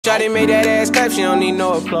Shawty made that ass clap, she don't need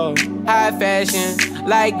no applause. High fashion,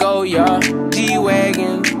 like Goya,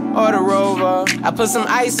 G-Wagon, or the Rover. I put some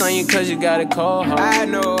ice on you cause you got a cold heart. I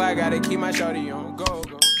know I gotta keep my shawty on go.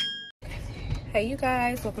 Hey you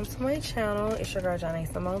guys, welcome to my channel. It's your girl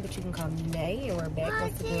Jonea Symone, but you can call me Nay, and we're back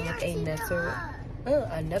once again with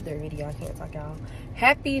another video. I can't talk, y'all.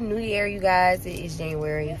 Happy New Year, you guys. It is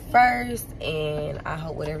January 1st, and I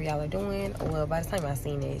hope whatever y'all are doing, well, by the time y'all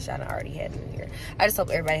seen this, y'all already had New Year. I just hope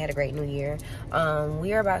everybody had a great New Year.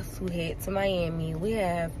 We are about to head to Miami. We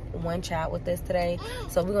have one child with us today,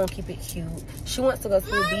 so we're gonna keep it cute. She wants to go to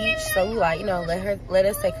the beach, so we like, you know, let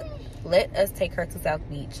us take her to South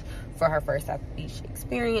Beach for her first South Beach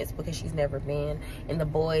experience, because she's never been. And the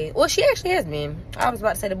boy, well, she actually has been. I was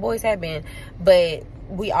about to say the boys have been, but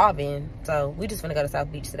we all been. So we just gonna go to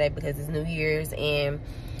South Beach today because it's New Year's and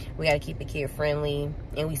we gotta keep it kid friendly,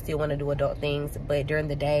 and we still want to do adult things. But during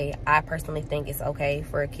the day, I personally think it's okay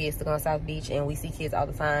for kids to go to South Beach, and we see kids all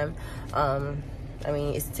the time. I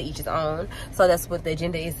mean, it's to each his own. So that's what the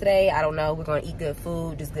agenda is today. I don't know. We're going to eat good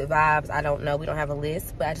food, just good vibes. I don't know. We don't have a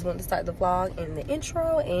list. But I just wanted to start the vlog and the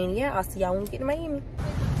intro. And yeah, I'll see y'all when we get to Miami.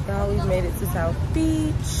 Y'all, we've made it to South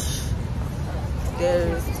Beach.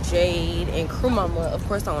 There's Jade and Crew Mama, of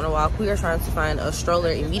course, on a walk. We are trying to find a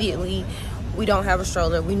stroller immediately. We don't have a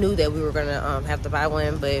stroller. We knew that we were going to have to buy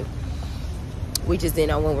one, but we just didn't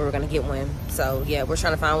know when we were going to get one. So yeah, we're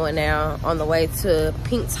trying to find one now. On the way to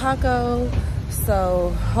Pink Taco.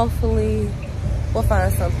 So hopefully we'll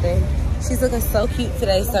find something. She's looking so cute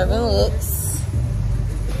today, serving looks.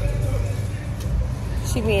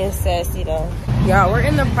 She being sassy though. Y'all, we're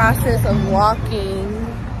in the process of walking,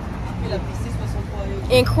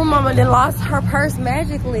 and Crew Mama then lost her purse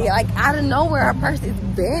magically. Like out of nowhere, her purse is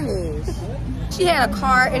vanished. She had a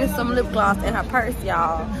card and some lip gloss in her purse,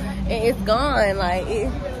 y'all, and it's gone. Like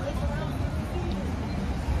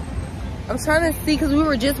I'm trying to see, because we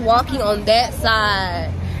were just walking on that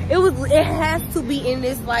side. It has to be in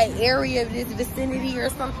this like area, this vicinity or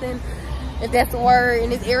something, if that's the word, in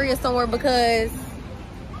this area somewhere, because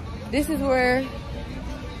this is where,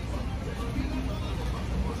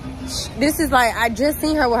 this is like, I just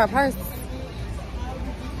seen her with her purse.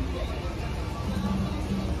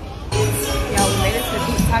 Yo, we made it to the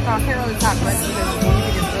beach. I can't really talk much because the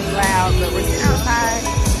music is really loud, but we're sitting outside.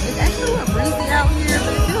 It's actually a breezy out here,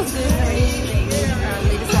 but it feels good to me.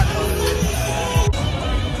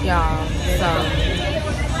 Y'all, so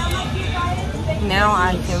now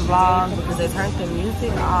I can vlog because they turned the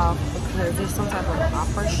music off because there's some type of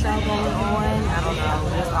opera show going on. I don't know.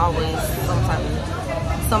 There's always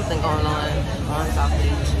something going on South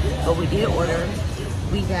Beach. But we did order.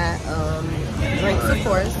 We got drinks, of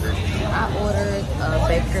course. I ordered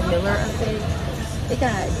Baker Miller, I think. They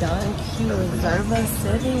got Don Q Reserva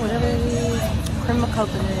 7, whatever it is. Cream of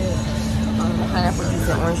coconut, pineapple juice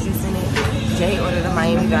and orange juice in it. Jay ordered a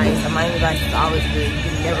Miami Vice. The Miami Vice is always good. You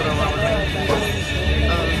can never go wrong with it.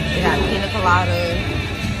 They got pina colada,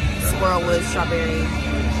 swirlwood, strawberry,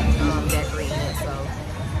 daiquiri in it. So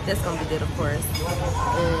that's gonna be good, of course.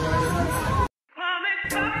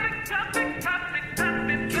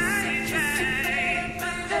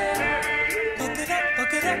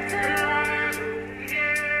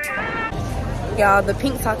 Y'all, the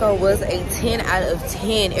Pink Taco was a 10 out of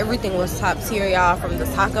 10. Everything was top tier, y'all, from the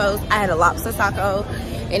tacos. I had a lobster taco,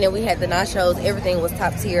 and then we had the nachos. Everything was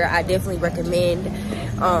top tier. I definitely recommend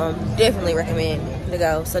to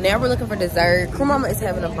go. So now we're looking for dessert. Crew Mama is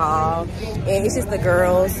having a ball, and it's just the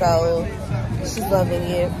girls, so she's loving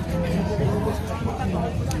it.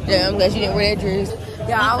 Yeah, I'm glad you didn't wear that dress.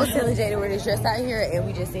 Yeah, I was telling Jay to wear this dress out here, and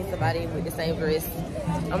we just seen somebody with the same dress.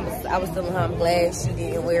 I was telling her I'm glad she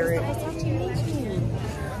didn't wear it.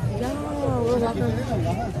 Y'all, we're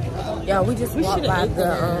walking. Y'all, we just walked by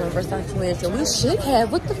the Versace mansion. We should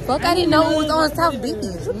have. What the fuck? I didn't know it was on South Beach.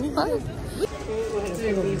 What the fuck?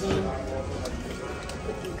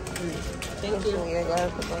 Thank you.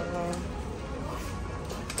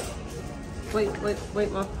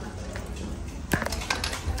 Wait, Mom.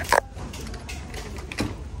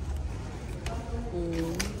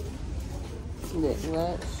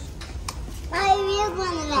 Let's. I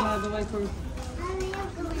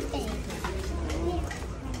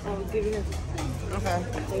will go to that. Okay.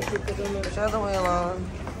 Push the other way along.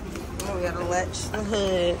 Oh, we gotta latch the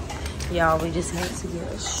hood. Y'all, we just had to get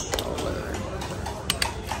a stroller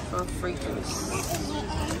for freakers.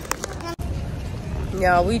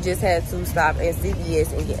 Y'all, we just had to stop at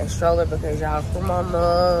CVS and get a stroller because y'all, Crew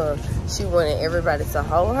Mama, she wanted everybody to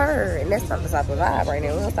hold her, and that's not the type of vibe right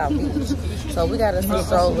now. We're on South Beach. So we got us a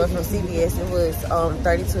stroller from CVS. It was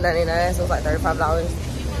 $32.99, so it was like $35.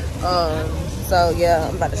 So yeah,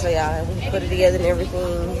 I'm about to show y'all. We put it together and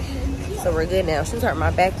everything. So we're good now. She was hurting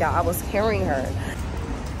my back, y'all. I was carrying her.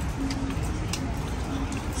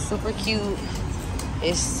 Super cute.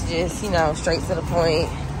 It's just, you know, straight to the point.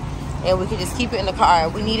 And we could just keep it in the car.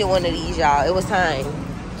 We needed one of these, y'all. It was time.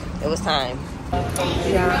 It was time.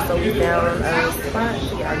 Yeah, so we found a spot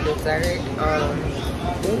to get our dessert.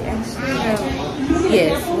 They actually have,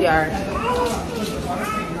 yes, we are.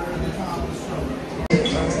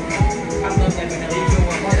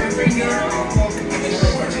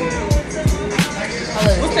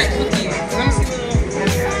 What's that cookie?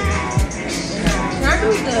 Can I do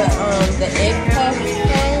the egg puff?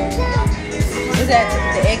 Is that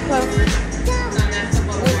the egg puff?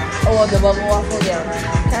 Oh, the bubble waffle, yeah.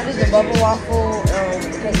 Can I do the bubble waffle?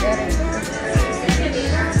 Take that.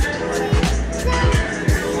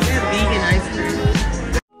 Vegan ice cream.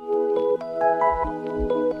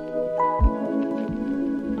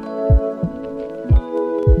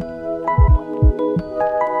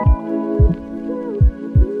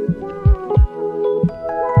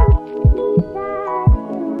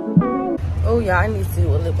 Oh y'all, I need to do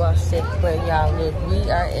a lip gloss check, but y'all look, we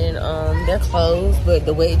are in they're closed, but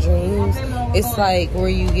the Wet Dreams, it's like where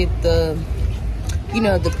you get the, you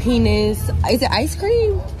know, the penis. Is it ice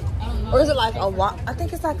cream? Or is it like I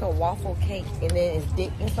think it's like a waffle cake and then it's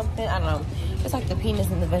dipped in something. I don't know. It's like the penis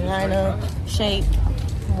and the vagina shape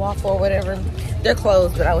waffle or whatever. They're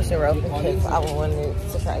closed, but I wish they were open because I wanted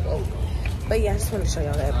to try them. But yeah, I just wanted to show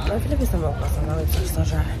y'all that. I'm gonna put some up on my lips. It's so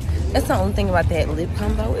dry. That's the only thing about that lip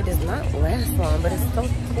combo. It does not last long, but it's so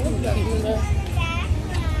cool.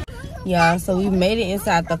 Yeah, so we made it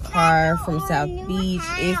inside the car from South Beach.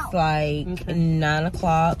 It's like 9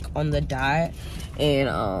 o'clock on the dot. And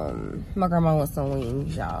my grandma wants some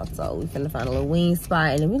wings, y'all. So we finna find a little wing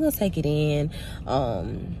spot and then we're gonna take it in.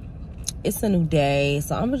 It's a new day,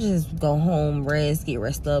 so I'm gonna just go home, rest, get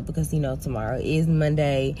rest up, because you know tomorrow is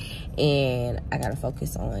Monday and I gotta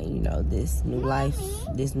focus on, you know, this new life,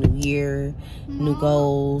 this new year, new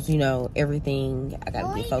goals, you know, everything. I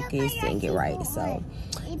gotta get focused and get right. So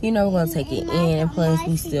you know, we're gonna take it in, and plus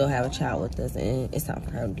we still have a child with us and it's time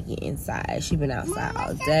for her to get inside. She's been outside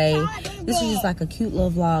all day. This is just like a cute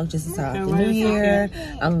little vlog just to start off the new year.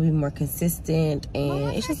 I'm gonna be more consistent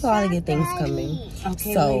and it's just a lot of good things coming.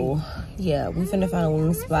 So yeah, we finna find a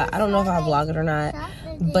wing spot. I don't know if I'll vlog it or not,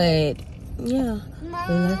 but yeah,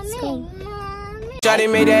 let's go.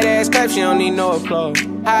 Shawty made that ass clap, she don't need no applause.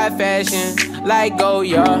 High fashion, like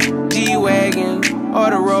Goya, G-Wagon,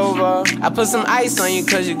 or the Rover. I put some ice on you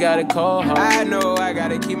cause you got a cold heart. I know I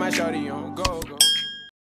gotta keep my shawty on.